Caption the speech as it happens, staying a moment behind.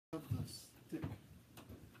Of the stick.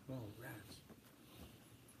 Oh, rats.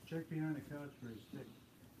 Check behind the couch for his stick.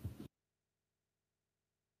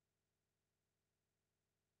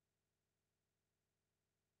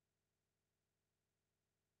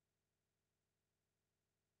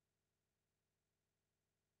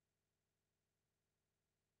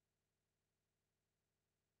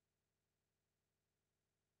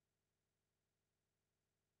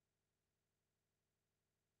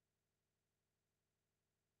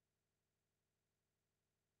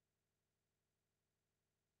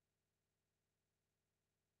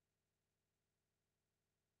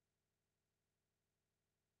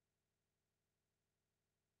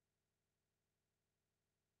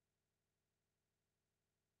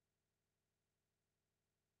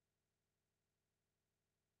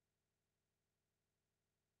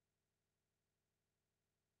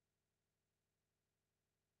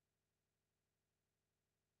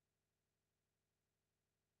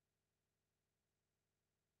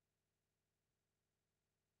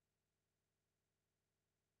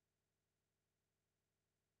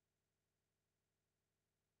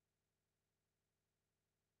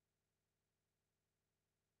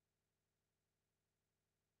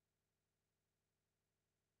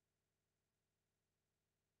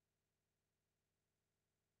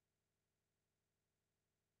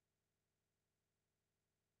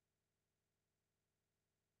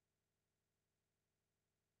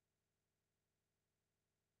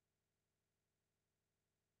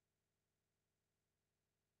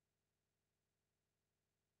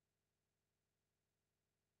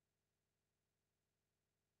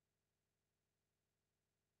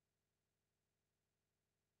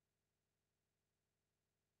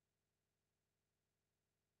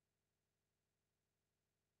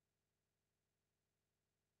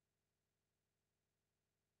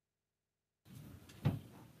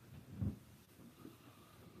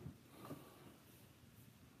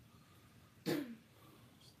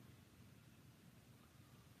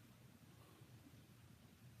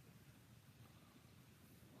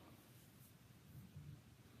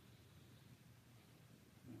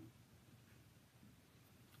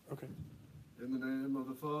 Okay. In the name of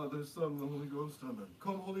the Father, Son, and the Holy Ghost, amen.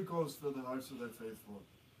 Come, Holy Ghost, fill the hearts of thy faithful,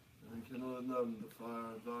 and kindle in them the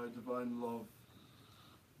fire of thy divine love.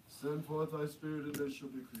 Send forth thy Spirit, and they shall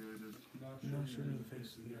be created. Now show me the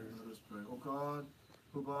face of the earth. Let us pray. O God,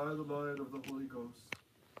 who by the light of the Holy Ghost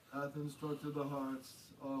hath instructed the hearts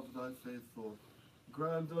of thy faithful,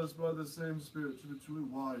 grant us by the same Spirit to be truly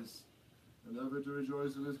wise, and ever to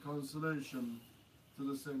rejoice in his consolation, to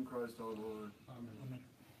the same Christ our Lord. Amen.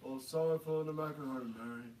 O sorrowful and immaculate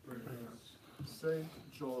Mary, Pray for us. Saint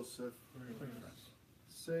Joseph, Pray for us.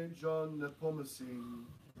 Saint John Nepomucene,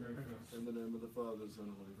 Pray for us. in the name of the Father, Son,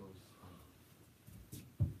 and Holy Ghost.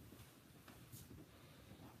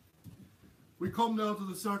 We come now to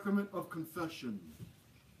the sacrament of confession.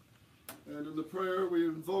 And in the prayer we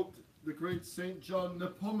invoked the great Saint John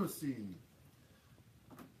Nepomucene.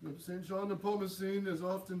 Saint John Nepomucene is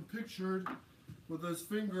often pictured with his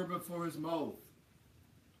finger before his mouth.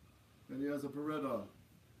 And he has a beretta.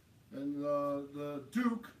 And the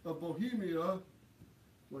Duke of Bohemia,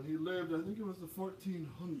 when he lived, I think it was the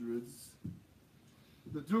 1400s,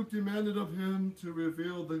 the Duke demanded of him to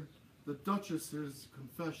reveal the Duchess's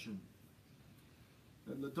confession.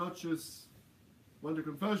 And the Duchess went to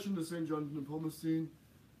confession to St. John Nepomucene,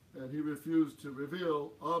 and he refused to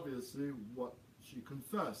reveal, obviously, what she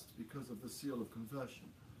confessed because of the seal of confession.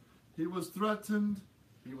 He was threatened,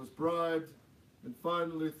 he was bribed, and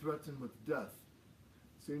finally threatened with death.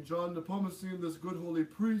 St. John Nepomucene, this good holy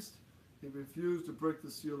priest, he refused to break the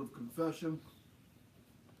seal of confession.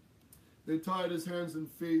 They tied his hands and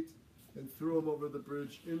feet and threw him over the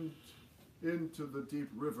bridge into the deep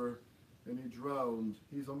river, and he drowned.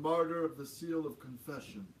 He's a martyr of the seal of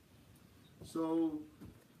confession. So,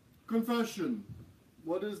 confession.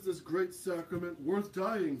 What is this great sacrament worth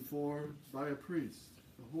dying for by a priest,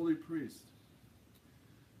 a holy priest?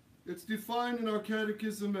 It's defined in our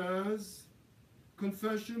Catechism as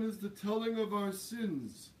confession is the telling of our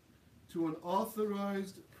sins to an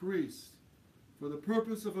authorized priest for the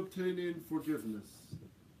purpose of obtaining forgiveness.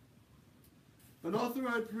 An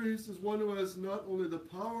authorized priest is one who has not only the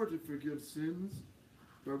power to forgive sins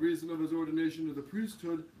by reason of his ordination to the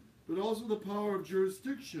priesthood, but also the power of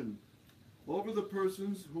jurisdiction over the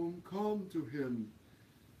persons whom come to him.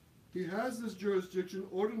 He has this jurisdiction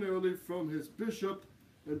ordinarily from his bishop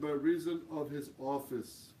and by reason of his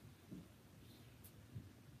office.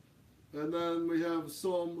 And then we have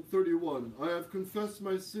Psalm 31. I have confessed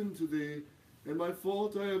my sin to thee, and my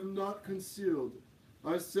fault I have not concealed.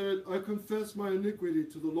 I said, I confess my iniquity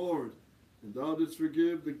to the Lord, and thou didst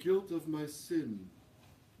forgive the guilt of my sin.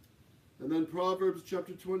 And then Proverbs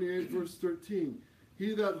chapter 28, verse 13.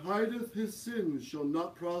 He that hideth his sins shall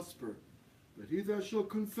not prosper, but he that shall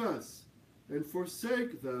confess and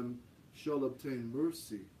forsake them shall obtain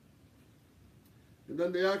mercy. And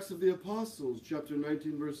then the Acts of the Apostles, chapter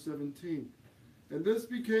 19, verse 17. And this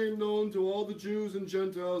became known to all the Jews and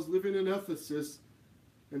Gentiles living in Ephesus,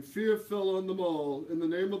 and fear fell on them all. And the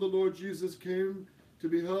name of the Lord Jesus came to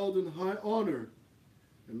be held in high honor.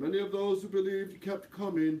 And many of those who believed kept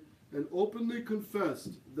coming and openly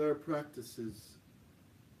confessed their practices.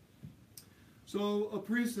 So a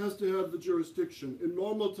priest has to have the jurisdiction. In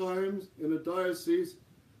normal times, in a diocese,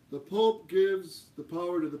 the Pope gives the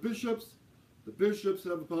power to the bishops. The bishops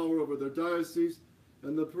have power over their diocese,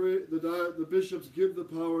 and the bishops give the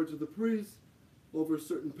power to the priests over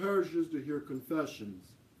certain parishes to hear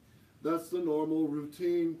confessions. That's the normal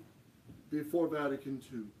routine before Vatican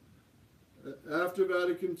II. After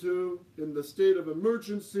Vatican II, in the state of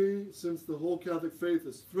emergency, since the whole Catholic faith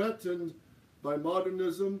is threatened by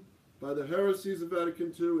modernism, by the heresies of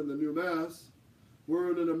Vatican II and the new Mass,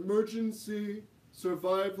 we're in an emergency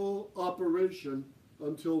survival operation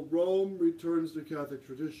until Rome returns to Catholic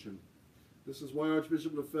tradition. This is why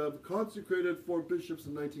Archbishop Lefebvre consecrated 4 bishops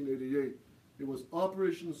in 1988. It was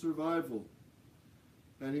Operation Survival.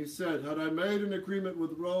 And he said, had I made an agreement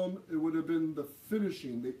with Rome, it would have been the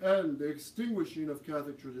finishing, the end, the extinguishing of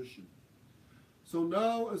Catholic tradition. So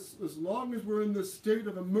now, as long as we're in this state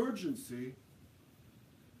of emergency,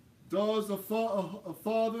 does a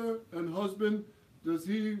father and husband, does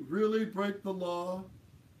he really break the law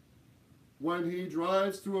when he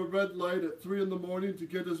drives through a red light at 3 in the morning to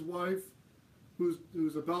get his wife,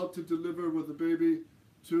 who's about to deliver with a baby,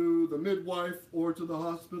 to the midwife or to the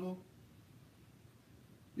hospital?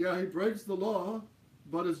 Yeah, he breaks the law,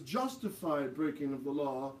 but it's justified breaking of the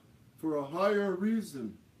law for a higher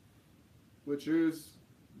reason, which is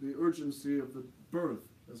the urgency of the birth,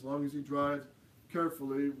 as long as he drives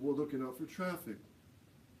carefully, we're looking out for traffic.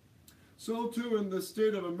 So too, in this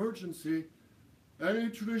state of emergency, any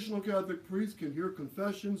traditional Catholic priest can hear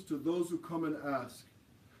confessions to those who come and ask.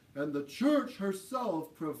 And the Church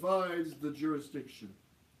herself provides the jurisdiction.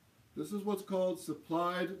 This is what's called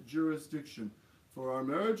supplied jurisdiction for our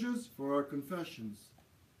marriages, for our confessions.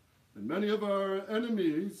 And many of our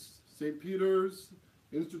enemies, St. Peter's,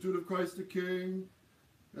 Institute of Christ the King,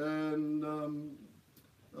 and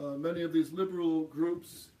many of these liberal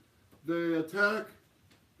groups, they attack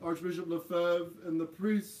Archbishop Lefebvre and the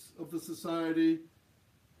priests of the society,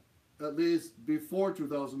 at least before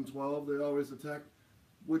 2012, they always attacked,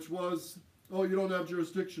 which was, oh, you don't have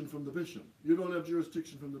jurisdiction from the bishop. You don't have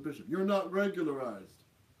jurisdiction from the bishop. You're not regularized.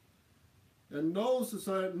 And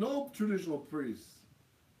no traditional priest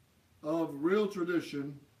of real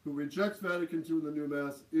tradition who rejects Vatican II and the new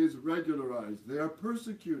Mass is regularized. They are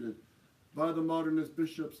persecuted by the modernist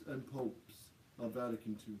bishops and popes of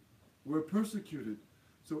Vatican II. We're persecuted.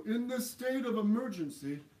 So in this state of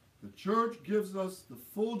emergency, the Church gives us the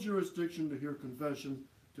full jurisdiction to hear confession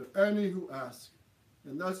to any who ask.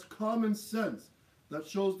 And that's common sense. That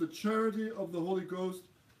shows the charity of the Holy Ghost.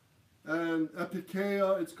 And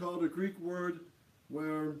epikeia, it's called, a Greek word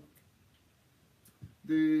where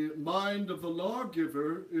the mind of the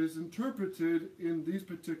lawgiver is interpreted in these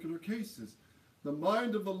particular cases. The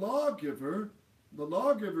mind of the lawgiver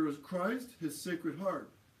is Christ, his sacred heart,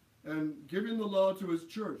 and giving the law to his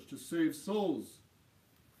church to save souls.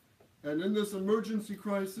 And in this emergency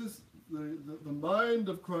crisis, the mind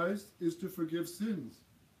of Christ is to forgive sins.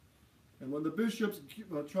 And when the bishops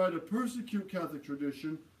try to persecute Catholic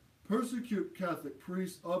tradition, persecute Catholic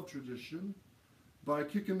priests of tradition by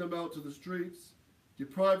kicking them out to the streets,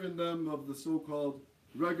 depriving them of the so-called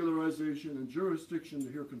regularization and jurisdiction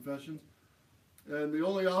to hear confessions, and the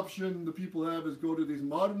only option the people have is go to these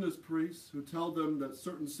modernist priests who tell them that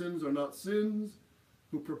certain sins are not sins,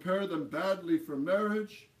 who prepare them badly for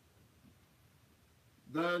marriage,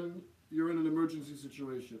 then you're in an emergency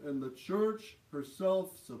situation. And the Church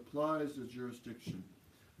herself supplies the jurisdiction.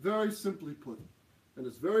 Very simply put. And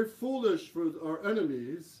it's very foolish for our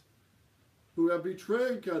enemies who have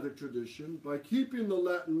betrayed Catholic tradition by keeping the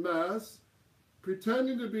Latin Mass,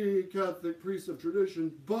 pretending to be Catholic priests of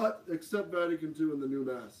tradition, but accept Vatican II and the new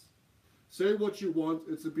Mass. Say what you want,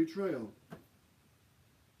 it's a betrayal.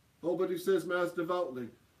 Oh, but he says Mass devoutly.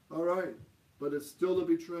 All right, but it's still a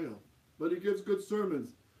betrayal. But he gives good sermons.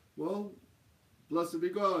 Well, blessed be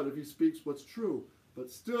God if he speaks what's true. But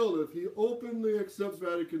still, if he openly accepts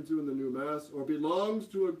Vatican II and the new Mass, or belongs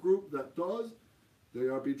to a group that does, they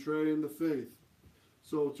are betraying the faith.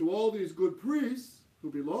 So to all these good priests who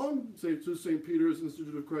belong, say, to St. Peter's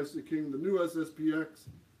Institute of Christ the King, the new SSPX,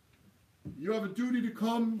 you have a duty to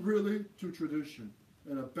come, really, to tradition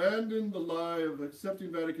and abandon the lie of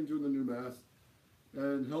accepting Vatican II in the new Mass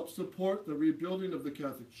and help support the rebuilding of the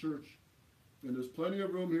Catholic Church. And there's plenty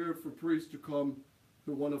of room here for priests to come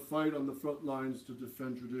who want to fight on the front lines to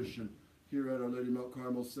defend tradition here at Our Lady Mount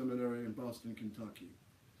Carmel Seminary in Boston, Kentucky.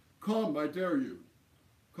 Come, I dare you.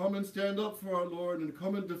 Come and stand up for our Lord and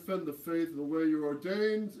come and defend the faith the way you're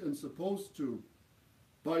ordained and supposed to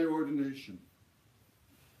by your ordination.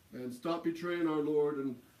 And stop betraying our Lord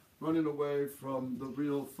and running away from the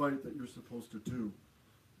real fight that you're supposed to do.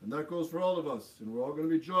 And that goes for all of us. And we're all going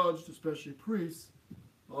to be judged, especially priests,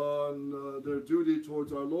 on their duty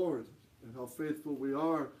towards our Lord and how faithful we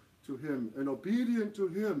are to him and obedient to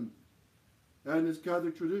him and his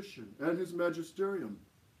Catholic tradition and his magisterium.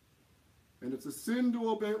 And it's a sin to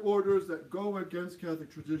obey orders that go against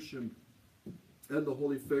Catholic tradition and the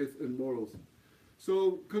holy faith and morals.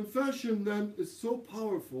 So confession then is so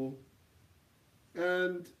powerful,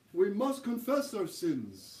 and we must confess our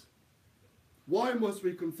sins. Why must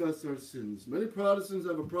we confess our sins? Many Protestants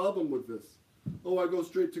have a problem with this. Oh, I go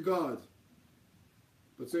straight to God.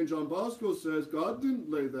 But St. John Bosco says God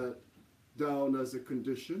didn't lay that down as a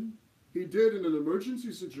condition. He did in an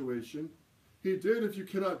emergency situation. He did if you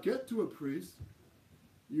cannot get to a priest,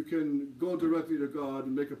 you can go directly to God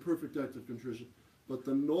and make a perfect act of contrition. But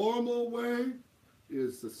the normal way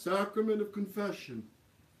is the sacrament of confession.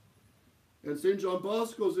 And St. John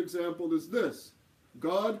Bosco's example is this.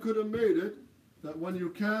 God could have made it that when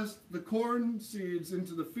you cast the corn seeds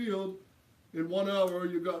into the field, in 1 hour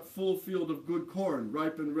you got full field of good corn,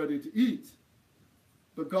 ripe and ready to eat.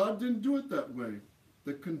 But God didn't do it that way.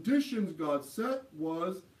 The conditions God set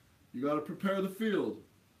was, you got to prepare the field.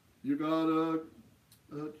 You got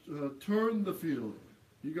to turn the field.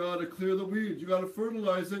 You got to clear the weeds. You got to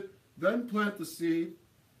fertilize it, then plant the seed,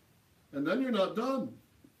 and then you're not done.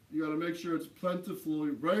 You got to make sure it's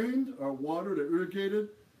plentifully rained or watered or irrigated,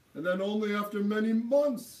 and then only after many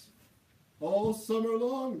months, all summer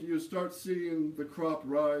long, do you start seeing the crop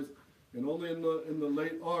rise, and only in the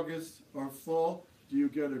late August or fall do you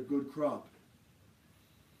get a good crop.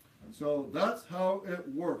 So that's how it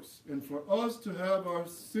works. And for us to have our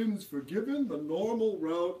sins forgiven, the normal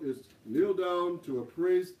route is kneel down to a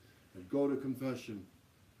priest and go to confession.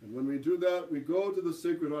 And when we do that, we go to the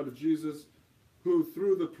Sacred Heart of Jesus, who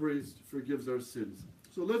through the priest forgives our sins.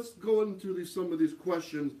 So let's go into some of these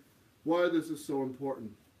questions, why this is so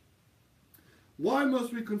important. Why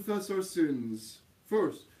must we confess our sins?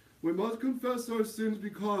 First, we must confess our sins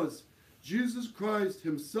because Jesus Christ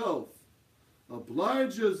himself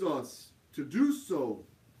obliges us to do so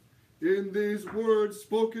in these words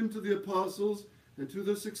spoken to the apostles and to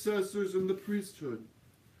the successors in the priesthood.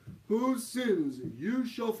 Whose sins you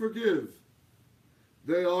shall forgive,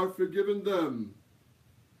 they are forgiven them.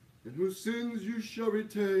 And whose sins you shall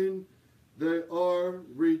retain, they are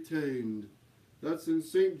retained. That's in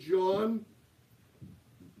St. John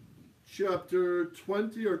chapter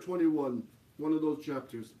 20 or 21, one of those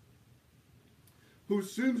chapters.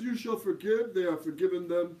 Whose sins you shall forgive, they are forgiven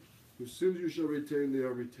them. Whose sins you shall retain, they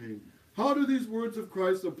are retained. How do these words of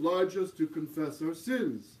Christ oblige us to confess our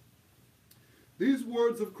sins? These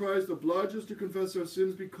words of Christ oblige us to confess our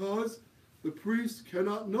sins because the priest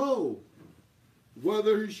cannot know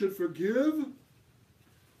whether he should forgive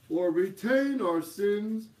or retain our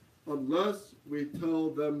sins unless we tell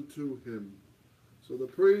them to him. So the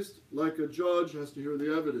priest, like a judge, has to hear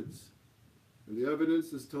the evidence. And the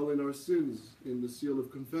evidence is telling our sins in the seal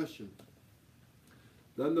of confession.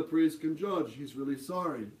 Then the priest can judge. He's really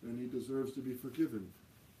sorry and he deserves to be forgiven.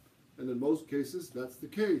 And in most cases, that's the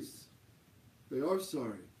case. They are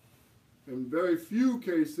sorry. In very few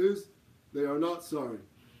cases, they are not sorry.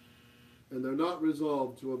 And they're not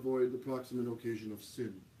resolved to avoid the proximate occasion of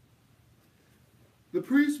sin. The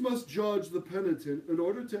priest must judge the penitent. In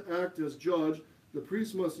order to act as judge, the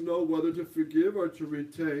priest must know whether to forgive or to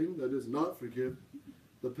retain, that is, not forgive,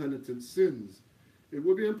 the penitent's sins. It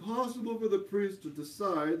would be impossible for the priest to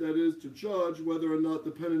decide, that is, to judge whether or not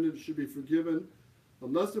the penitent should be forgiven,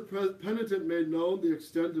 unless the penitent made known the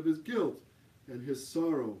extent of his guilt and his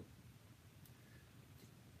sorrow.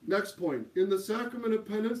 Next point. In the sacrament of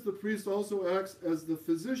penance, the priest also acts as the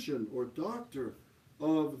physician or doctor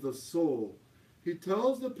of the soul. He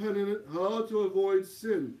tells the penitent how to avoid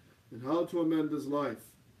sin and how to amend his life.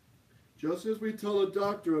 Just as we tell a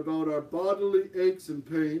doctor about our bodily aches and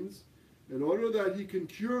pains, in order that he can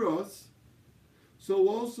cure us, so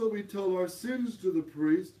also we tell our sins to the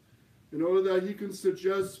priest, in order that he can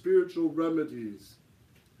suggest spiritual remedies.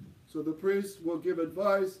 So the priest will give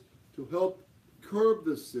advice to help curb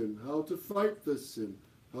this sin, how to fight this sin,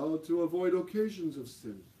 how to avoid occasions of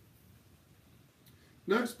sin.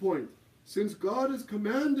 Next point, since God has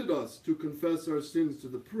commanded us to confess our sins to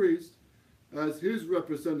the priest as his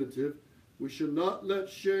representative, we should not let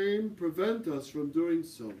shame prevent us from doing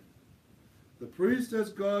so. The priest, as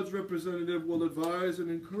God's representative, will advise and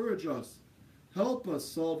encourage us, help us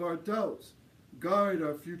solve our doubts, guide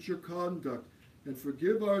our future conduct, and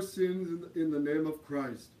forgive our sins in the name of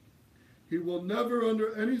Christ. He will never,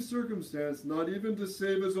 under any circumstance, not even to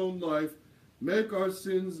save his own life, make our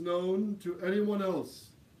sins known to anyone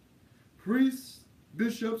else. Priests,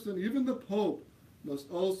 bishops, and even the Pope must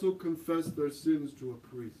also confess their sins to a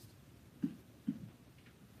priest.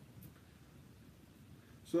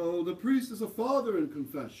 So the priest is a father in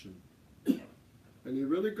confession, and he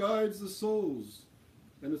really guides the souls.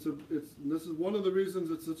 And this is one of the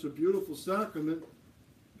reasons it's such a beautiful sacrament,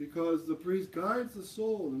 because the priest guides the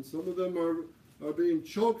soul, and some of them are being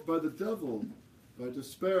choked by the devil, by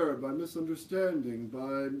despair, by misunderstanding,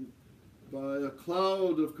 by a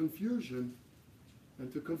cloud of confusion.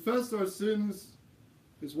 And to confess our sins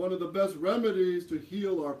is one of the best remedies to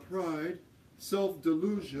heal our pride,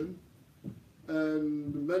 self-delusion,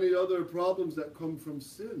 and many other problems that come from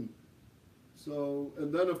sin. So,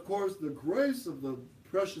 and then of course the grace of the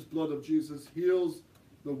precious blood of Jesus heals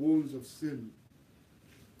the wounds of sin.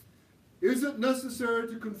 Is it necessary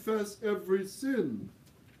to confess every sin?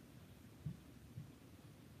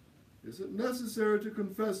 Is it necessary to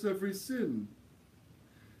confess every sin?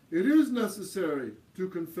 It is necessary to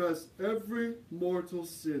confess every mortal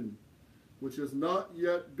sin which has not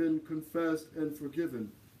yet been confessed and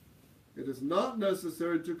forgiven. It is not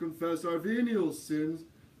necessary to confess our venial sins,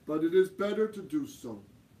 but it is better to do so.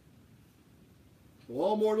 So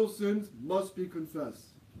all mortal sins must be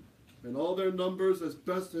confessed, and all their numbers as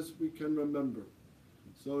best as we can remember.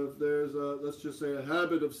 So if there's let's just say a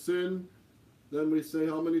habit of sin, then we say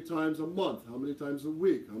how many times a month, how many times a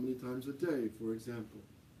week, how many times a day, for example.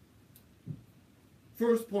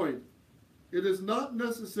 First point, it is not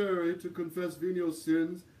necessary to confess venial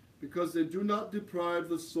sins because they do not deprive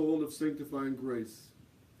the soul of sanctifying grace.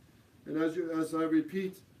 And as I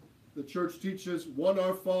repeat, the church teaches one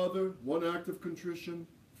Our Father, one act of contrition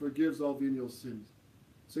forgives all venial sins.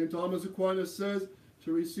 St. Thomas Aquinas says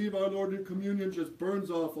to receive our Lord in communion just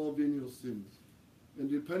burns off all venial sins. And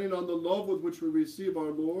depending on the love with which we receive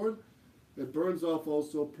our Lord, it burns off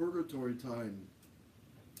also purgatory time.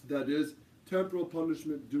 That is, temporal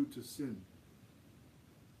punishment due to sin.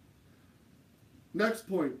 Next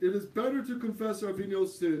point, it is better to confess our venial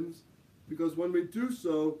sins because when we do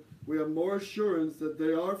so, we have more assurance that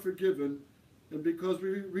they are forgiven, and because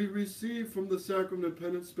we receive from the sacrament of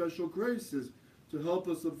penance special graces to help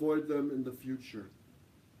us avoid them in the future.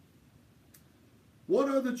 What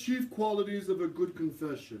are the chief qualities of a good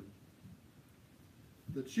confession?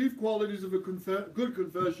 The chief qualities of a good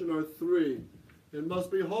confession are three. It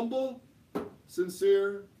must be humble,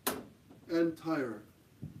 sincere, and entire.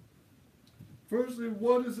 Firstly,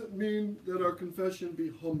 what does it mean that our confession be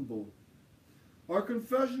humble? Our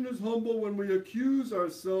confession is humble when we accuse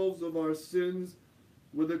ourselves of our sins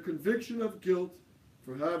with a conviction of guilt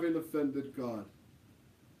for having offended God.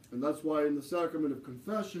 And that's why in the sacrament of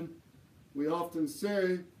confession, we often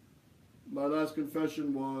say, my last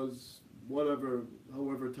confession was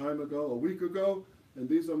however time ago, a week ago, and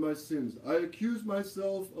these are my sins. I accuse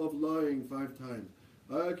myself of lying 5 times.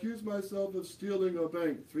 I accuse myself of stealing a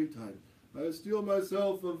bank 3 times. I accuse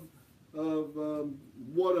myself of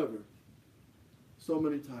whatever so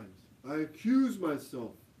many times. I accuse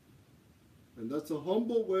myself. And that's a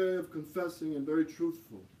humble way of confessing and very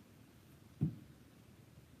truthful.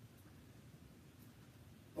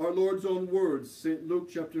 Our Lord's own words, St. Luke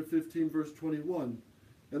chapter 15, verse 21.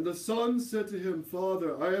 And the son said to him,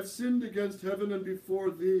 Father, I have sinned against heaven and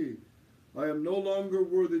before thee. I am no longer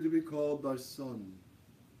worthy to be called thy son.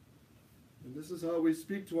 And this is how we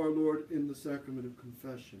speak to our Lord in the sacrament of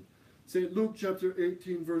confession. St. Luke chapter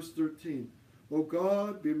 18, verse 13. O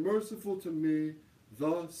God, be merciful to me,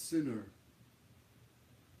 the sinner.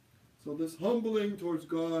 So this humbling towards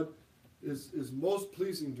God is most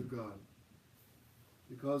pleasing to God.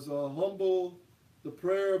 Because the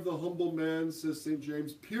prayer of the humble man, says St.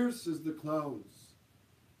 James, pierces the clouds,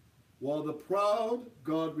 while the proud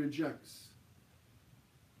God rejects.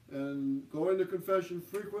 And going to confession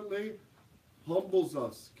frequently humbles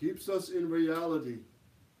us, keeps us in reality,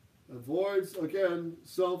 avoids, again,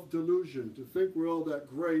 self-delusion, to think we're all that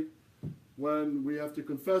great. When we have to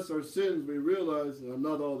confess our sins, we realize that I'm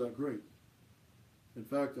not all that great. In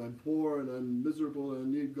fact, I'm poor and I'm miserable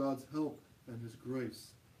and I need God's help and His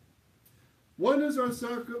grace. When is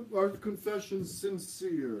our confession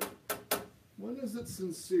sincere? When is it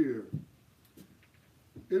sincere?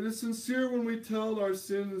 It is sincere when we tell our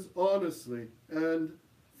sins honestly and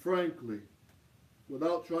frankly,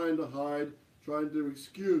 without trying to hide, trying to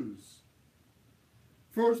excuse.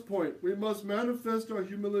 First point, we must manifest our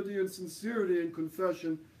humility and sincerity in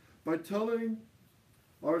confession by telling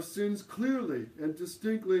our sins clearly and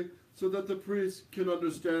distinctly so that the priest can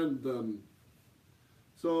understand them.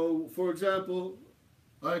 So, for example,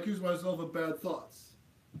 I accuse myself of bad thoughts.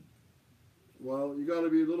 Well, you got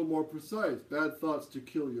to be a little more precise. Bad thoughts to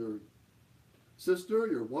kill your sister,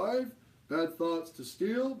 your wife, bad thoughts to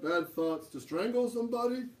steal, bad thoughts to strangle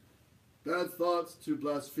somebody, bad thoughts to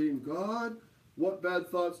blaspheme God. What bad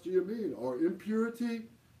thoughts do you mean? Or impurity?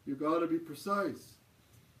 You got to be precise.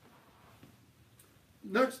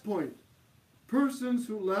 Next point. Persons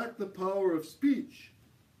who lack the power of speech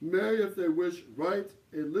may, if they wish, write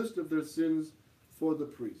a list of their sins for the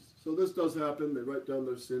priest. So this does happen. They write down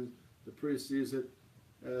their sins. The priest sees it,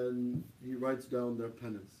 and he writes down their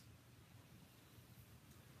penance.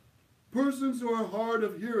 Persons who are hard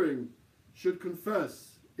of hearing should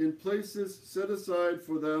confess in places set aside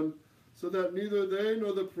for them so that neither they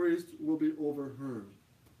nor the priest will be overheard.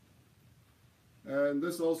 And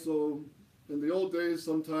this also, in the old days,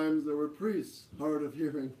 sometimes there were priests hard of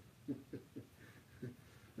hearing.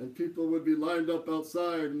 And people would be lined up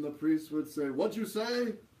outside, and the priest would say, "What you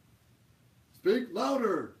say? Speak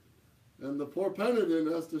louder." And the poor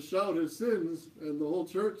penitent has to shout his sins, and the whole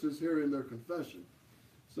church is hearing their confession.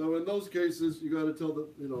 So in those cases, you got to tell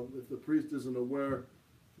if the priest isn't aware,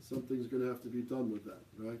 something's going to have to be done with that,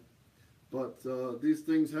 right? But these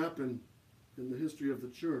things happen in the history of the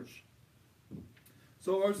church.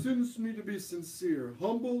 So our sins need to be sincere,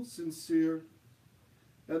 humble, sincere,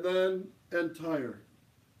 and then entire.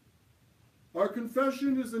 Our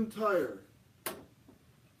confession is entire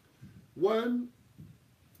when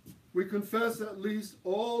we confess at least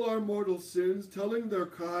all our mortal sins, telling their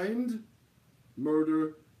kind: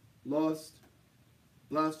 murder, lust,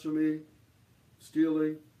 blasphemy,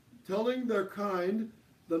 stealing, telling their kind,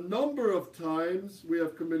 the number of times we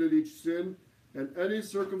have committed each sin, and any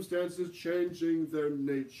circumstances changing their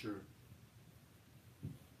nature.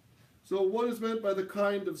 So what is meant by the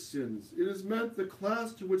kind of sins? It is meant the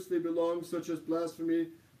class to which they belong, such as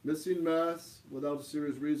blasphemy, missing Mass without a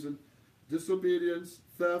serious reason, disobedience,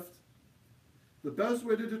 theft. The best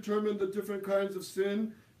way to determine the different kinds of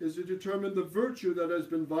sin is to determine the virtue that has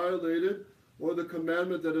been violated or the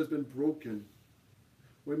commandment that has been broken.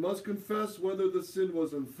 We must confess whether the sin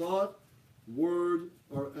was in thought, word,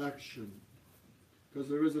 or action. Because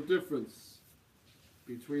there is a difference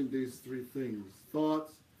between these three things: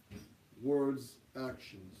 thoughts, words,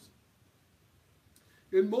 actions.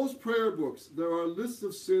 In most prayer books, there are lists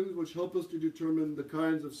of sins which help us to determine the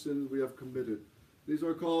kinds of sins we have committed. These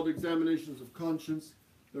are called examinations of conscience.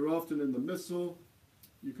 They're often in the Missal.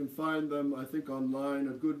 You can find them, I think, online,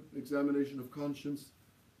 a good examination of conscience,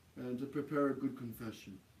 and to prepare a good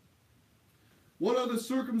confession. What are the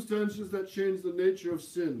circumstances that change the nature of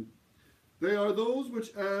sin? They are those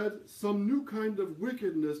which add some new kind of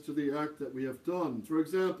wickedness to the act that we have done. For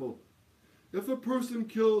example, if a person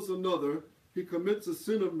kills another, he commits a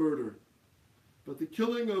sin of murder. But the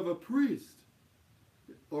killing of a priest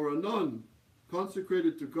or a nun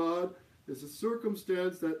consecrated to God is a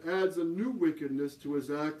circumstance that adds a new wickedness to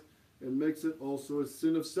his act and makes it also a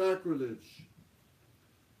sin of sacrilege.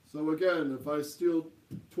 So again, if I steal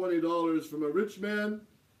 $20 from a rich man,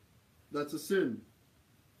 that's a sin.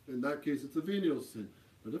 In that case, it's a venial sin.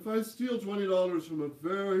 But if I steal $20 from a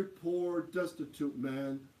very poor, destitute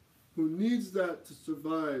man who needs that to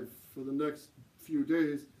survive for the next few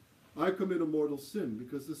days, I commit a mortal sin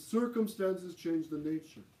because the circumstances change the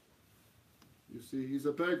nature. You see, he's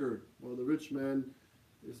a beggar, while the rich man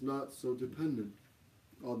is not so dependent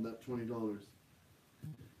on that $20.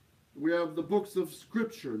 We have the books of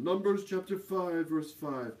Scripture, Numbers chapter 5, verse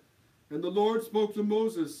 5. And the Lord spoke to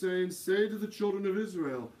Moses, saying, "Say to the children of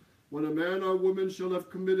Israel, when a man or woman shall have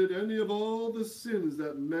committed any of all the sins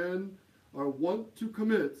that men are wont to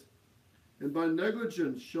commit, and by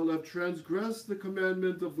negligence shall have transgressed the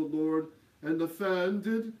commandment of the Lord, and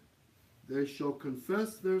offended, they shall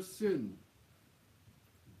confess their sin."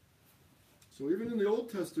 So even in the Old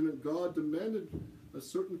Testament, God demanded a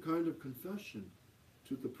certain kind of confession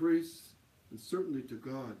to the priests and certainly to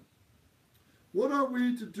God. What are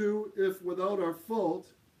we to do if, without our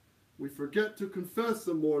fault, we forget to confess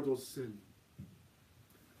a mortal sin?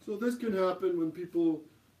 So this can happen when people,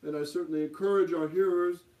 and I certainly encourage our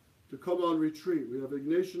hearers to come on retreat. We have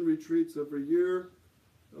Ignatian retreats every year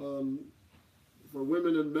for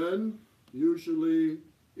women and men. usually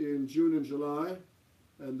in June and July,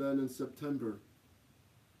 and then in September.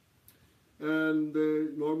 And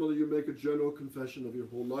normally you make a general confession of your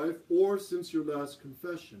whole life, or since your last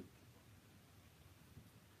confession.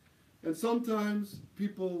 And sometimes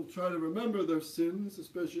people try to remember their sins,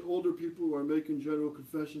 especially older people who are making general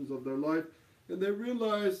confessions of their life, and they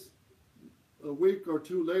realize a week or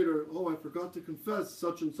two later, oh, I forgot to confess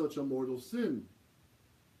such and such a mortal sin.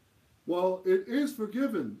 Well, it is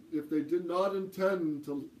forgiven if they did not intend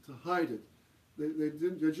to hide it.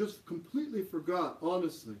 They just completely forgot,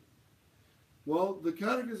 honestly. Well, the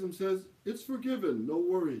Catechism says it's forgiven, no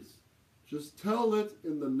worries. Just tell it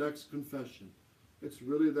in the next confession. It's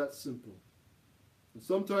really that simple. And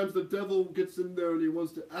sometimes the devil gets in there and he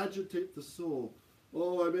wants to agitate the soul.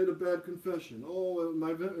 Oh, I made a bad confession. Oh, am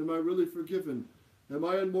I really forgiven? Am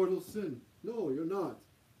I in mortal sin? No, you're not.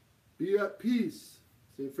 Be at peace.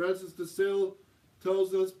 St. Francis de Sales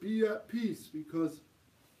tells us, be at peace, because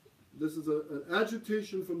this is an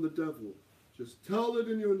agitation from the devil. Just tell it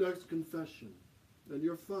in your next confession, and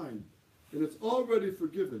you're fine. And it's already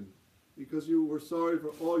forgiven, because you were sorry for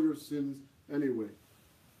all your sins anyway.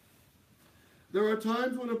 There are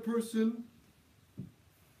times when a person...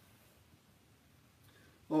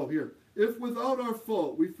 If without our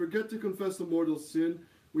fault we forget to confess a mortal sin,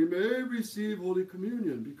 we may receive Holy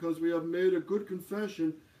Communion, because we have made a good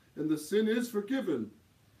confession, and the sin is forgiven.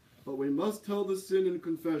 But we must tell the sin in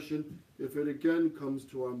confession if it again comes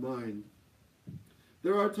to our mind.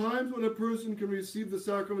 There are times when a person can receive the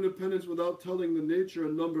sacrament of penance without telling the nature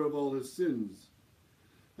and number of all his sins.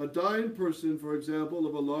 A dying person, for example,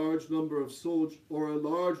 of a large number of soldiers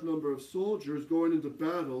going into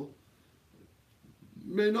battle,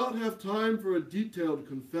 may not have time for a detailed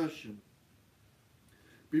confession.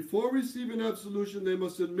 Before receiving absolution, they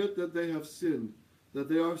must admit that they have sinned, that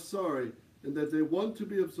they are sorry, and that they want to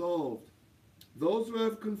be absolved. Those who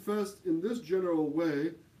have confessed in this general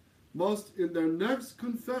way must, in their next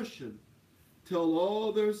confession, tell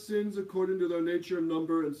all their sins according to their nature,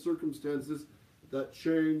 number, and circumstances that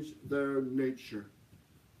change their nature.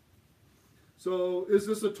 So, is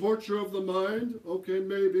this a torture of the mind? Okay,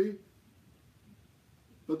 maybe.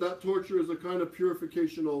 But that torture is a kind of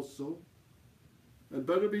purification also. And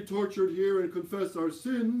better be tortured here and confess our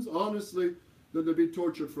sins, honestly, than to be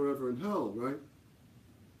tortured forever in hell, right?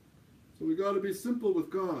 So we got to be simple with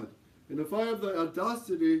God. And if I have the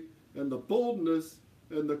audacity and the boldness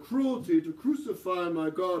and the cruelty to crucify my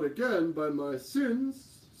God again by my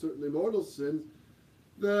sins, certainly mortal sins,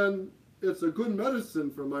 then it's a good medicine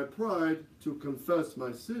for my pride to confess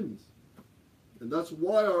my sins. And that's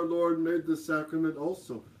why our Lord made this sacrament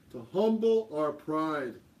also, to humble our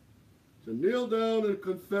pride, to kneel down and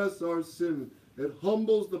confess our sin. It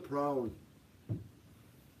humbles the proud.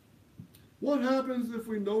 What happens if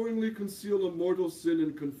we knowingly conceal a mortal sin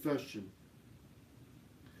in confession?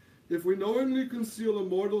 If we knowingly conceal a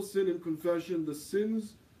mortal sin in confession, the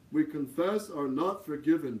sins we confess are not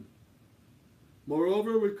forgiven.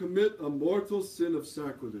 Moreover, we commit a mortal sin of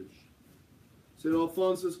sacrilege. St.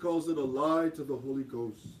 Alphonsus calls it a lie to the Holy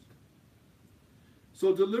Ghost.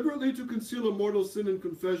 So deliberately to conceal a mortal sin in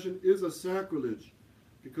confession is a sacrilege,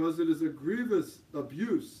 because it is a grievous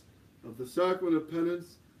abuse of the sacrament of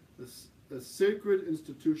penance, a sacred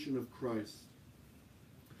institution of Christ.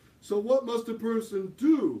 So what must a person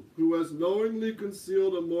do who has knowingly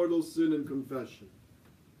concealed a mortal sin in confession?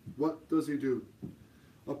 What does he do?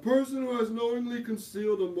 A person who has knowingly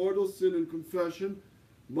concealed a mortal sin in confession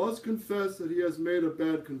must confess that he has made a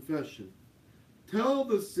bad confession. Tell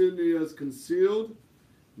the sin he has concealed,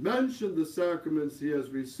 mention the sacraments he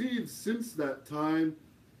has received since that time,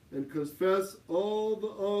 and confess all the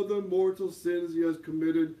other mortal sins he has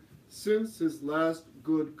committed since his last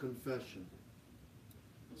good confession.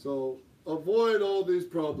 So avoid all these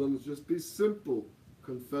problems. Just be simple.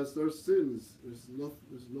 Confess our sins. There's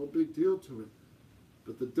no big deal to it.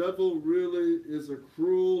 But the devil really is a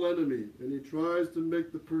cruel enemy, and he tries to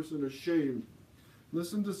make the person ashamed.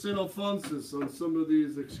 Listen to St. Alphonsus on some of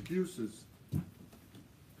these excuses.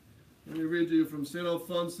 Let me read to you from St.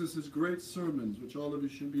 Alphonsus' great sermons, which all of you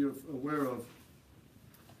should be aware of.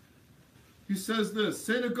 He says this: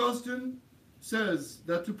 St. Augustine says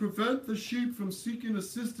that to prevent the sheep from seeking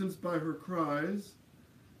assistance by her cries,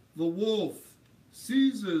 the wolf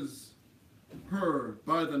seizes her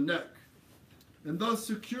by the neck, and thus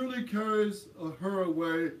securely carries her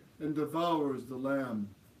away and devours the lamb.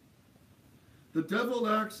 The devil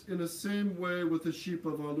acts in the same way with the sheep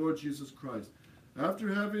of our Lord Jesus Christ.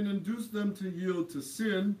 After having induced them to yield to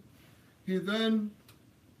sin, he then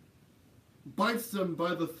bites them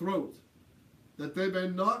by the throat, that they may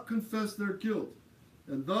not confess their guilt,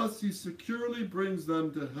 and thus he securely brings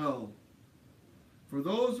them to hell. For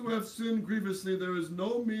those who have sinned grievously, there is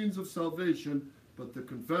no means of salvation but the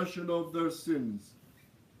confession of their sins.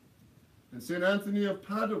 And St. Anthony of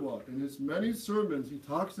Padua, in his many sermons, he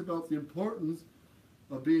talks about the importance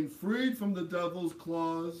of being freed from the devil's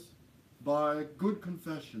claws by good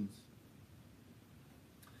confessions.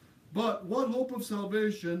 But what hope of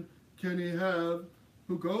salvation can he have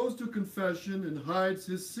who goes to confession and hides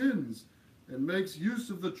his sins and makes use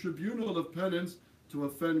of the tribunal of penance to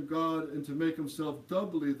offend God and to make himself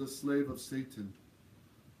doubly the slave of Satan?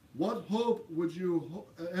 What hope would you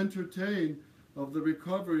entertain of the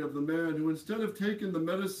recovery of the man who, instead of taking the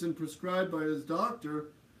medicine prescribed by his doctor,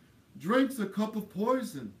 drinks a cup of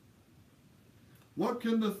poison? What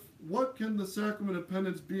can the sacrament of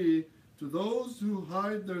penance be to those who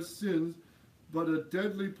hide their sins but a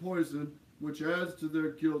deadly poison which adds to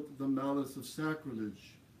their guilt the malice of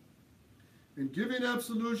sacrilege? In giving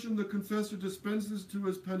absolution, the confessor dispenses to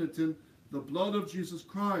his penitent the blood of Jesus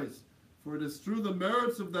Christ, for it is through the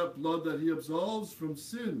merits of that blood that he absolves from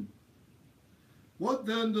sin. What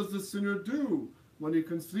then does the sinner do when he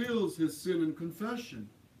conceals his sin in confession?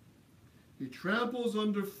 He tramples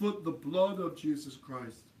underfoot the blood of Jesus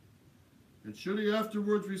Christ. And should he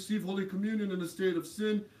afterwards receive Holy Communion in a state of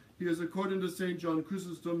sin, he is, according to St. John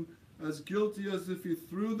Chrysostom, as guilty as if he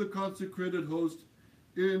threw the consecrated host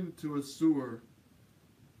into a sewer.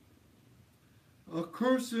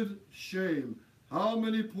 Accursed shame! How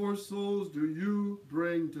many poor souls do you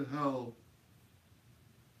bring to hell?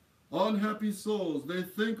 Unhappy souls, they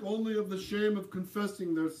think only of the shame of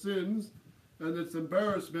confessing their sins and its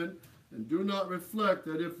embarrassment, and do not reflect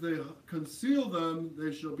that if they conceal them,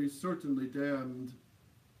 they shall be certainly damned.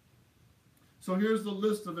 So here's the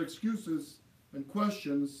list of excuses and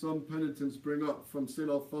questions some penitents bring up from St.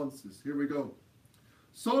 Alphonsus. Here we go.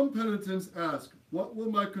 Some penitents ask, what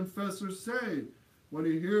will my confessor say when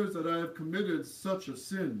he hears that I have committed such a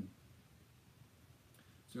sin?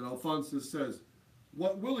 St. Alphonsus says,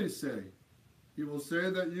 what will he say? He will say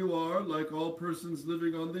that you are, like all persons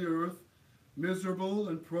living on the earth, miserable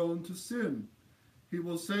and prone to sin. He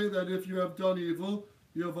will say that if you have done evil,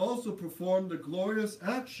 you have also performed a glorious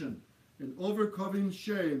action in overcoming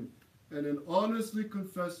shame and in honestly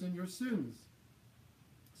confessing your sins.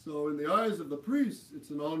 So in the eyes of the priest, it's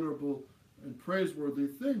an honorable and praiseworthy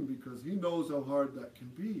thing because he knows how hard that can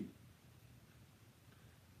be.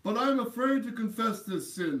 But I'm afraid to confess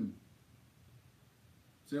this sin.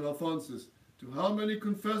 St. Alphonsus, to how many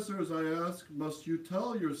confessors, I ask, must you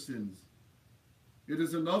tell your sins? It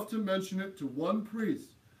is enough to mention it to one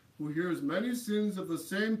priest who hears many sins of the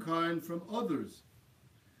same kind from others.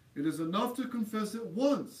 It is enough to confess it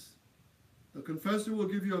once. The confessor will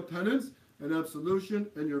give you a penance and absolution,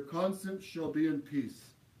 and your conscience shall be in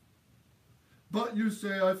peace. But you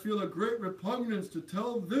say, I feel a great repugnance to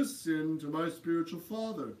tell this sin to my spiritual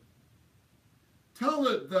father. Tell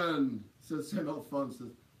it then, says St.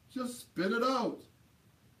 Alphonsus. Just spit it out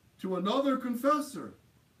to another confessor,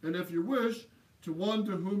 and if you wish, to one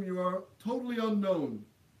to whom you are totally unknown.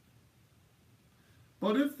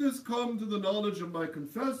 But if this come to the knowledge of my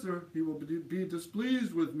confessor, he will be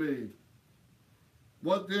displeased with me.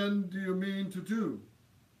 What then do you mean to do?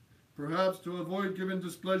 Perhaps to avoid giving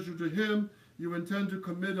displeasure to him, you intend to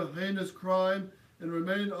commit a heinous crime and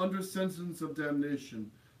remain under sentence of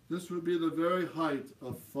damnation. This would be the very height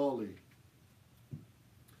of folly.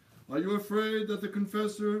 Are you afraid that the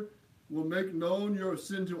confessor will make known your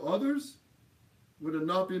sin to others? Would it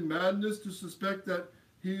not be madness to suspect that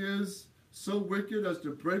he is so wicked as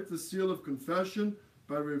to break the seal of confession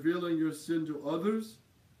by revealing your sin to others?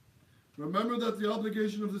 Remember that the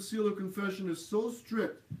obligation of the seal of confession is so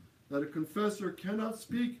strict that a confessor cannot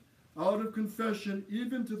speak out of confession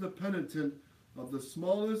even to the penitent of the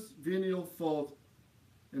smallest venial fault,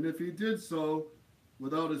 and if he did so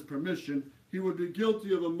without his permission, he would be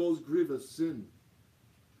guilty of a most grievous sin.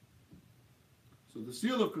 So the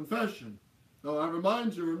seal of confession. Now I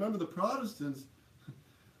remind you, remember the Protestants,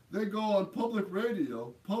 they go on public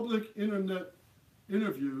radio, public internet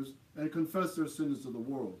interviews, and confess their sins to the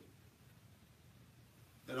world.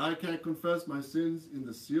 And I can't confess my sins in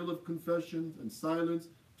the seal of confession and silence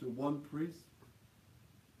to one priest?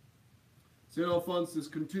 St. Alphonsus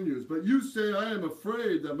continues, but you say I am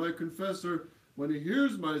afraid that my confessor, when he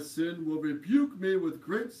hears my sin, will rebuke me with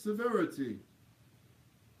great severity.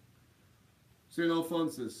 St.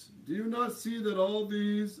 Alphonsus, do you not see that all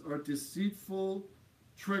these are deceitful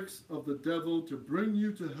tricks of the devil to bring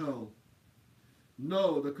you to hell?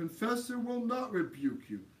 No, the confessor will not rebuke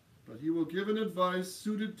you, but he will give an advice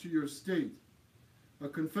suited to your state. A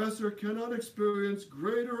confessor cannot experience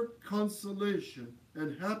greater consolation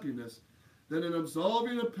and happiness than in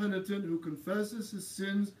absolving a penitent who confesses his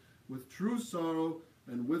sins with true sorrow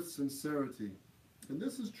and with sincerity. And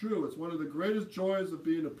this is true. It's one of the greatest joys of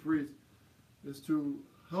being a priest, is to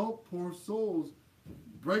help poor souls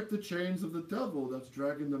break the chains of the devil that's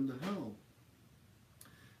dragging them to hell.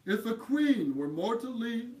 If a queen were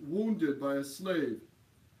mortally wounded by a slave,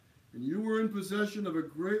 and you were in possession of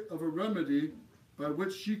a remedy by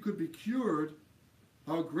which she could be cured,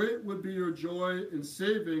 how great would be your joy in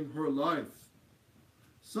saving her life.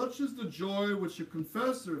 Such is the joy which a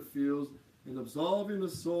confessor feels in absolving a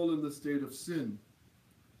soul in the state of sin.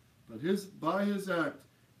 But by his act,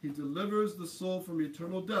 he delivers the soul from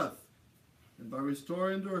eternal death, and by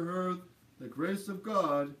restoring to her the grace of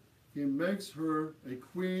God, he makes her a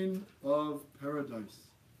queen of paradise.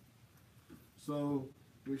 So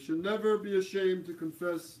we should never be ashamed to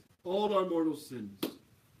confess all our mortal sins.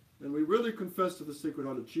 And we really confess to the Sacred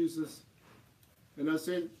Heart of Jesus. And as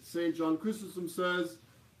St. John Chrysostom says,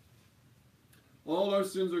 all our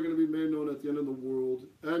sins are going to be made known at the end of the world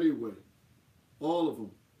anyway. All of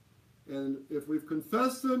them. And if we've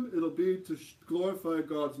confessed them, it'll be to glorify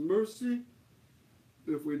God's mercy.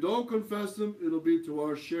 If we don't confess them, it'll be to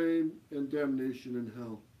our shame and damnation in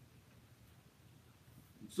hell.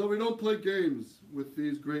 So we don't play games with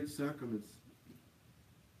these great sacraments.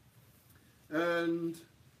 And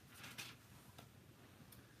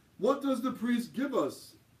what does the priest give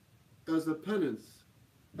us as a penance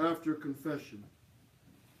after confession?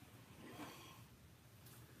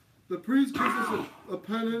 The priest gives us a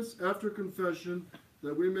penance after confession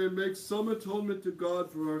that we may make some atonement to God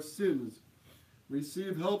for our sins,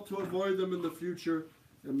 receive help to avoid them in the future,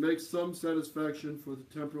 and make some satisfaction for the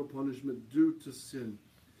temporal punishment due to sin.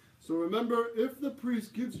 So remember, if the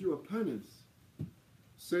priest gives you a penance,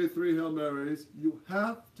 say 3 Hail Marys, you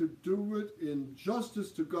have to do it in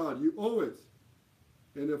justice to God. You owe it.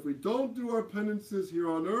 And if we don't do our penances here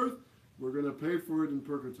on earth, we're going to pay for it in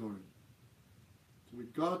purgatory. So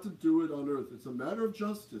we've got to do it on earth. It's a matter of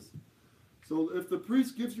justice. So if the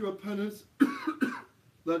priest gives you a penance,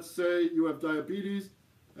 let's say you have diabetes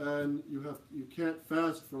and you can't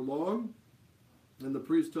fast for long, and the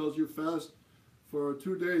priest tells you fast for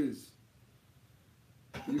 2 days.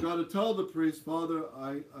 You got to tell the priest, Father,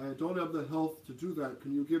 I don't have the health to do that.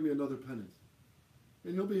 Can you give me another penance?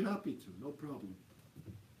 And he'll be happy to, no problem.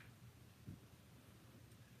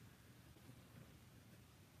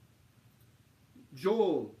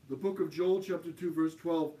 Joel, the book of Joel, chapter 2, verse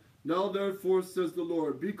 12. Now therefore, says the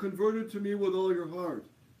Lord, be converted to me with all your heart,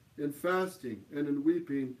 in fasting and in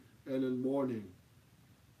weeping and in mourning.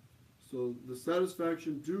 So the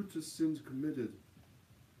satisfaction due to sins committed.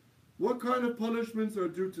 What kind of punishments are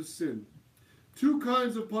due to sin? 2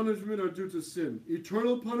 kinds of punishment are due to sin.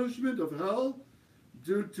 Eternal punishment of hell,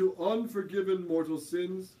 due to unforgiven mortal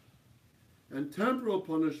sins, and temporal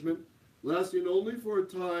punishment, lasting only for a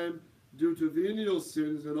time, due to venial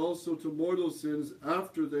sins and also to mortal sins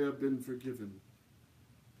after they have been forgiven.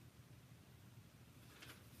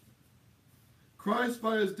 Christ,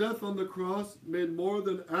 by his death on the cross, made more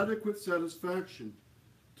than adequate satisfaction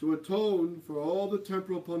to atone for all the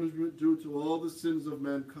temporal punishment due to all the sins of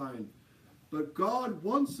mankind. But God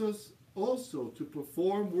wants us also to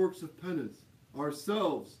perform works of penance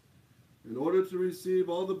ourselves in order to receive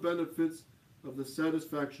all the benefits of the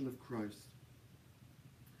satisfaction of Christ.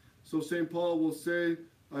 So St. Paul will say,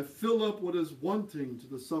 I fill up what is wanting to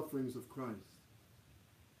the sufferings of Christ.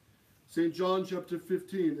 St. John chapter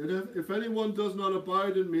 15, and if anyone does not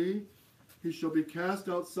abide in me, he shall be cast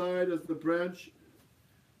outside as the branch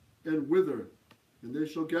and wither, and they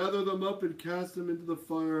shall gather them up and cast them into the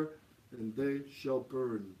fire, and they shall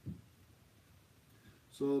burn.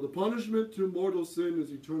 So the punishment to mortal sin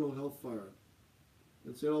is eternal hellfire.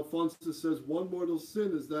 And St. Alphonsus says one mortal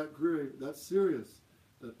sin is that great, that serious,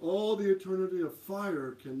 that all the eternity of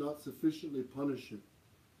fire cannot sufficiently punish it.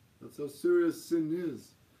 That's how serious sin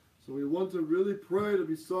is. So we want to really pray to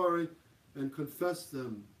be sorry and confess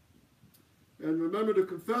them. And remember, to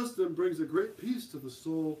confess them brings a great peace to the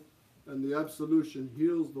soul, and the absolution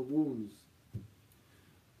heals the wounds.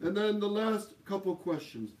 And then the last couple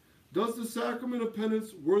questions. Does the sacrament of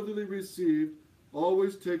penance worthily received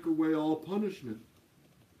always take away all punishment?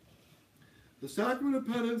 The sacrament of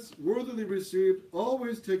penance worthily received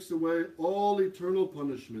always takes away all eternal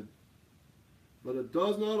punishment, but it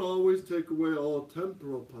does not always take away all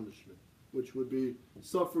temporal punishment, which would be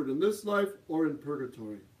suffered in this life or in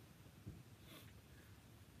purgatory.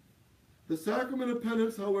 The sacrament of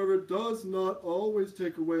penance, however, does not always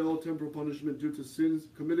take away all temporal punishment due to sins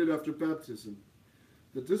committed after baptism.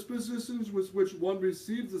 The dispositions with which one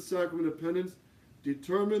receives the sacrament of penance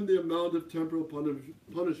determine the amount of temporal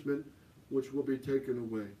punishment which will be taken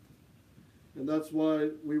away. And that's why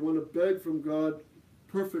we want to beg from God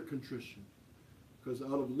perfect contrition. Because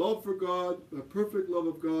out of love for God, a perfect love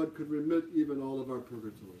of God could remit even all of our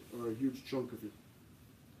purgatory, or a huge chunk of it.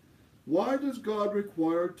 Why does God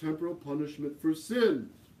require temporal punishment for sin?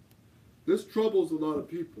 This troubles a lot of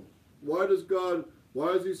people. Why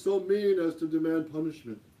is he so mean as to demand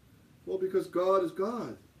punishment? Well, because God is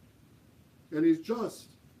God. And he's just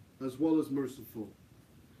as well as merciful.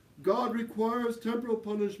 God requires temporal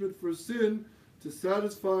punishment for sin to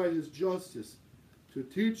satisfy his justice, to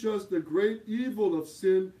teach us the great evil of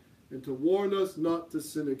sin, and to warn us not to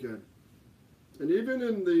sin again. And even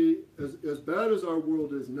in as bad as our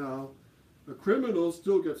world is now, a criminal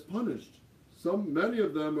still gets punished. Many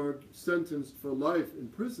of them are sentenced for life in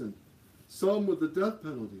prison, some with the death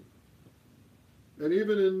penalty. And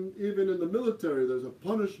even in the military, there's a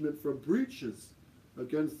punishment for breaches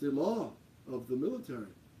against the law of the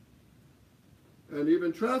military. And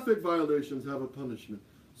even traffic violations have a punishment.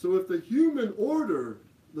 So if the human order,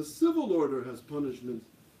 the civil order, has punishment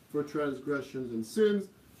for transgressions and sins,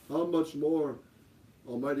 how much more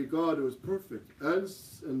Almighty God, who is perfect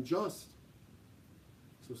and just.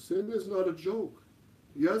 So sin is not a joke.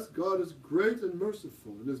 Yes, God is great and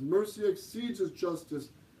merciful, and his mercy exceeds his justice,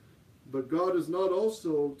 but God is not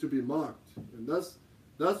also to be mocked. And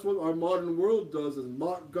that's what our modern world does, is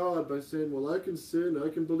mock God by saying, well, I can sin, I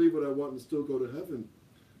can believe what I want and still go to heaven.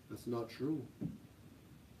 That's not true.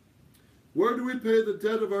 Where do we pay the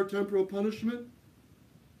debt of our temporal punishment?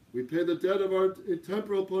 We pay the debt of our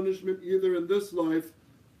temporal punishment either in this life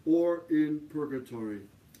or in purgatory.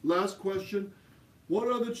 Last question. What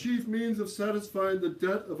are the chief means of satisfying the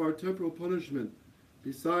debt of our temporal punishment,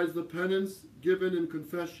 besides the penance given in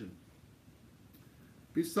confession?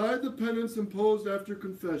 Beside the penance imposed after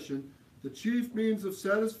confession, the chief means of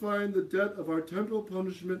satisfying the debt of our temporal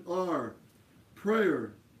punishment are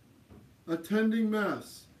prayer, attending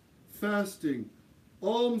Mass, fasting,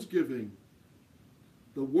 almsgiving,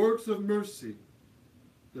 the works of mercy,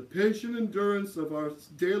 the patient endurance of our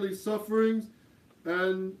daily sufferings,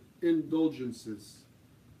 and indulgences.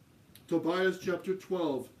 Tobias chapter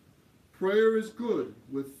 12. Prayer is good,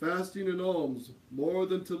 with fasting and alms, more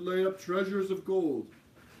than to lay up treasures of gold.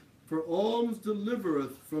 For alms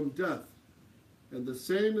delivereth from death, and the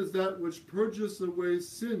same is that which purgeth away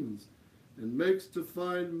sins, and makes to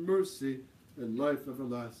find mercy and life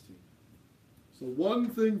everlasting. So one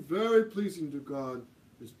thing very pleasing to God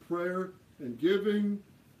is prayer and giving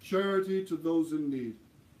charity to those in need,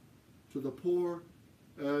 to the poor,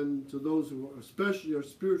 and to those who especially are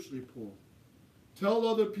spiritually poor. Tell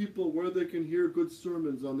other people where they can hear good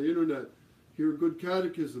sermons on the internet, hear good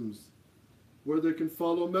catechisms, where they can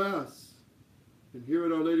follow Mass. And here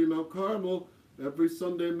at Our Lady Mount Carmel, every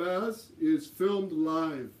Sunday Mass is filmed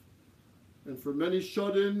live. And for many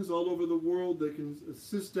shut-ins all over the world, they can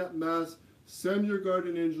assist at Mass, send your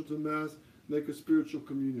guardian angel to Mass, make a spiritual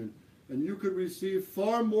communion. And you could receive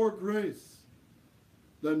far more grace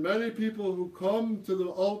than many people who come to the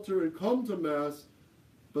altar and come to Mass,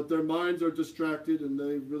 but their minds are distracted and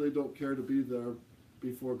they really don't care to be there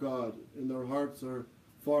before God, and their hearts are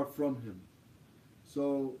far from him.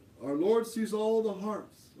 So our Lord sees all the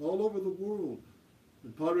hearts all over the world.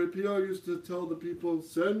 And Padre Pio used to tell the people,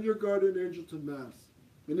 send your guardian angel to Mass.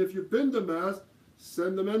 And if you've been to Mass,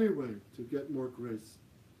 send them anyway to get more grace.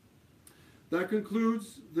 That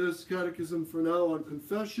concludes this catechism for now on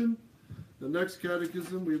confession. The next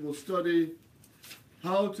catechism we will study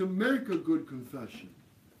how to make a good confession.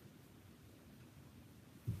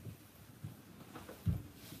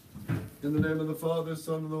 In the name of the Father,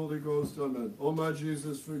 Son, and the Holy Ghost, amen. O my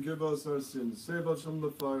Jesus, forgive us our sins, save us from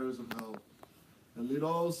the fires of hell, and lead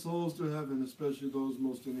all souls to heaven, especially those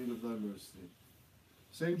most in need of thy mercy.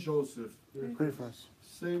 Saint Joseph, Pray for us.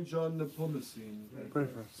 Saint John Nepomucene, Pray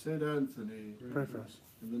for us. Saint Anthony, Pray for us.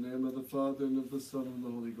 in the name of the Father, and of the Son, and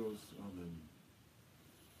of the Holy Ghost, amen.